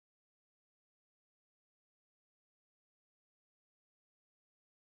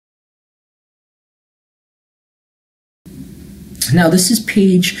Now this is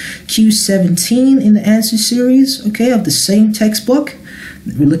page Q17 in the answer series, okay, of the same textbook.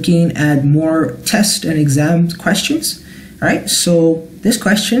 We're looking at more test and exam questions. All right, so this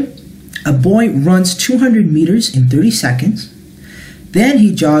question, a boy runs 200 meters in 30 seconds. Then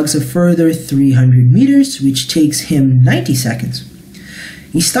he jogs a further 300 meters, which takes him 90 seconds.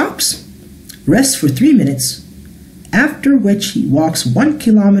 He stops, rests for 3 minutes, after which he walks 1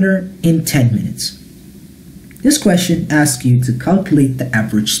 kilometer in 10 minutes. This question asks you to calculate the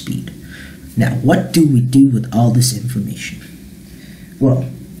average speed. Now, what do we do with all this information? Well,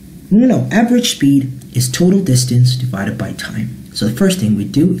 you know, average speed is total distance divided by time. So the first thing we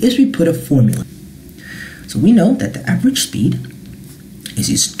do is we put a formula. So we know that the average speed is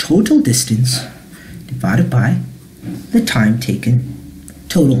his total distance divided by the time taken,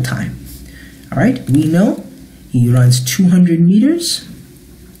 total time. All right, we know he runs 200 meters,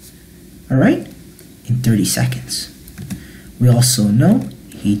 all right, in 30 seconds. We also know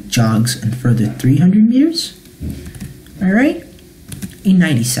he jogs a further 300 meters, all right, in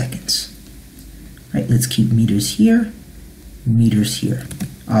 90 seconds. All right, let's keep meters here, meters here.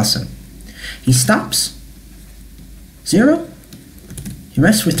 Awesome. He stops, 0. He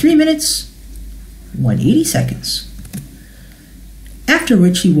rests for 3 minutes, 180 seconds. After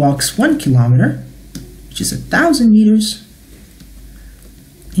which he walks 1 kilometer, which is 1,000 meters,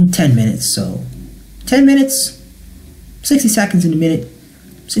 in 10 minutes. So 10 minutes, 60 seconds in a minute,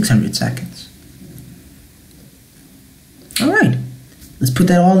 600 seconds. All right, let's put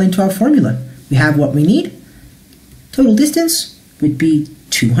that all into our formula. We have what we need. Total distance would be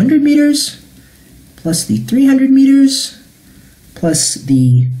 200 meters plus the 300 meters plus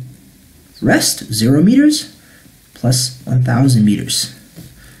the rest, 0 meters, plus 1,000 meters.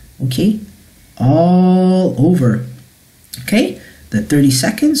 Okay, all over. Okay, the 30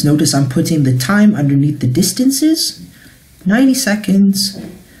 seconds, notice I'm putting the time underneath the distances. 90 seconds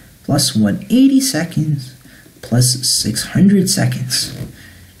plus 180 seconds plus 600 seconds.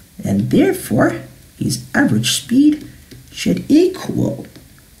 And therefore, his average speed should equal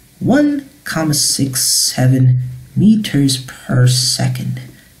 1,67 meters per second.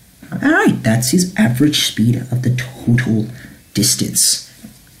 Alright, that's his average speed of the total distance,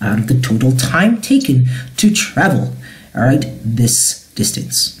 out of the total time taken to travel, alright, this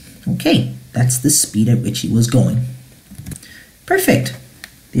distance. Okay, that's the speed at which he was going. Perfect.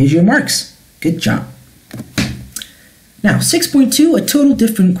 There's your marks. Good job. Now, 6.2, a total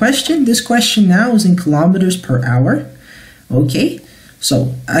different question. This question now is in kilometers per hour. Okay,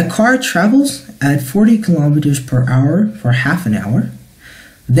 so a car travels at 40 kilometers per hour for half an hour,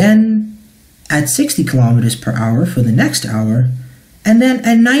 then at 60 kilometers per hour for the next hour, and then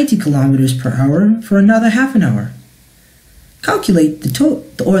at 90 kilometers per hour for another half an hour. Calculate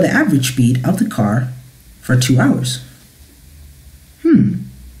the average speed of the car for 2 hours.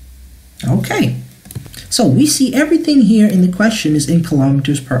 Okay, so we see everything here in the question is in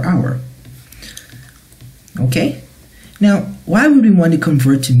kilometers per hour. Okay, now why would we want to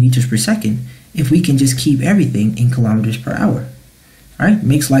convert to meters per second if we can just keep everything in kilometers per hour? All right,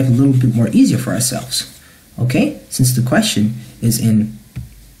 makes life a little bit more easier for ourselves. Okay, since the question is in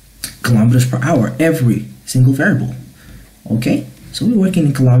kilometers per hour, every single variable. Okay, so we're working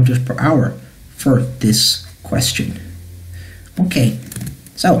in kilometers per hour for this question. Okay,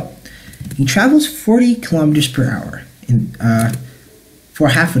 so he travels 40 kilometers per hour for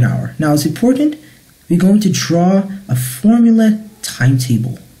half an hour. Now it's important, we're going to draw a formula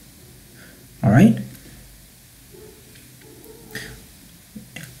timetable. All right.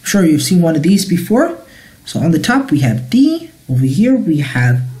 I'm sure you've seen one of these before. So on the top we have D, over here we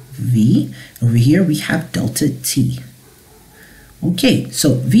have V, over here we have delta T. Okay,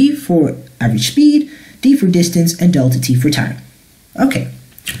 so V for average speed, D for distance, and delta T for time. Okay,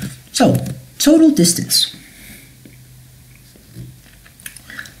 so total distance.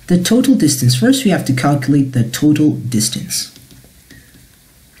 The total distance, first we have to calculate the total distance.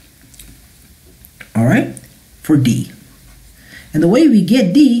 All right, for D. And the way we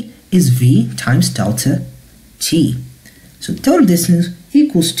get D is V times delta T. So total distance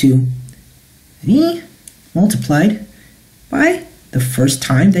equals to V multiplied by the first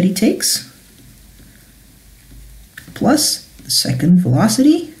time that he takes plus the second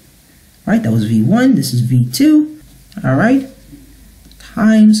velocity. All right, that was V1, this is V2. All right,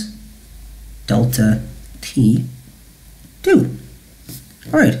 times delta T2.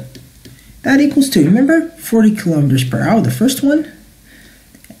 All right, that equals to, remember, 40 kilometers per hour, the first one,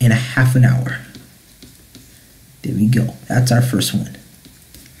 in a half an hour. There we go, that's our first one.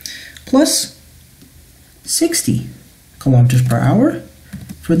 Plus 60 kilometers per hour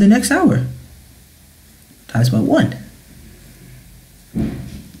for the next hour, times by 1.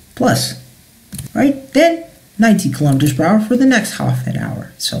 plus, right? Then 90 kilometers per hour for the next half an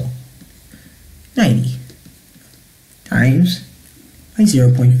hour. So 90 times by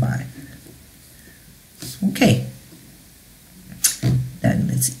 0.5. Okay. Then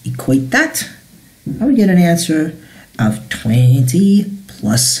let's equate that. I would get an answer of 20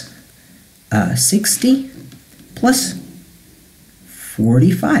 plus 60 plus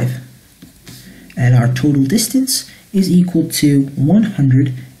 45. And our total distance is equal to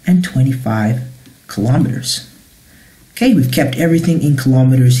 125 kilometers. Okay, we've kept everything in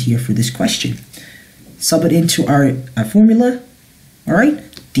kilometers here for this question. Sub it into our formula. All right,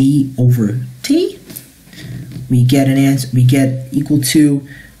 d over t. We get an answer. We get equal to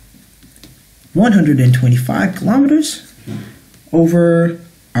 125 kilometers over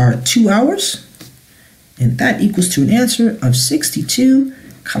our 2 hours, and that equals to an answer of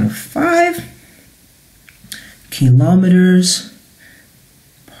 62.5 kilometers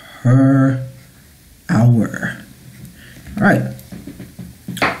per hour. All right,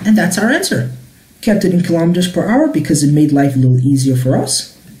 and that's our answer. Kept it in kilometers per hour because it made life a little easier for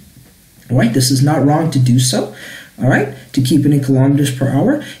us. All right, this is not wrong to do so. All right, to keep it in kilometers per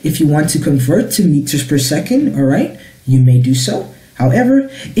hour. If you want to convert to meters per second, all right, you may do so. However,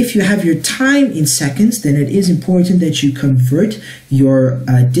 if you have your time in seconds, then it is important that you convert your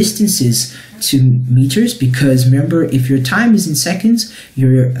distances to meters, because remember, if your time is in seconds,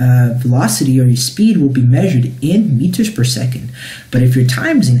 your velocity or your speed will be measured in meters per second. But if your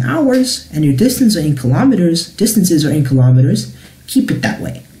time is in hours and your distances are in kilometers, keep it that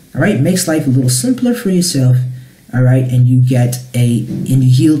way. All right, it makes life a little simpler for yourself. All right, and you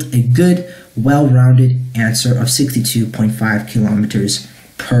yield a good, well-rounded answer of 62.5 kilometers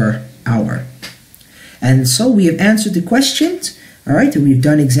per hour. And so we have answered the questions. All right, and we've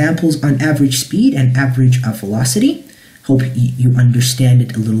done examples on average speed and average velocity. Hope you understand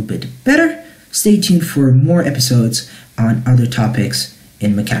it a little bit better. Stay tuned for more episodes on other topics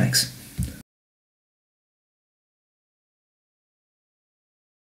in mechanics.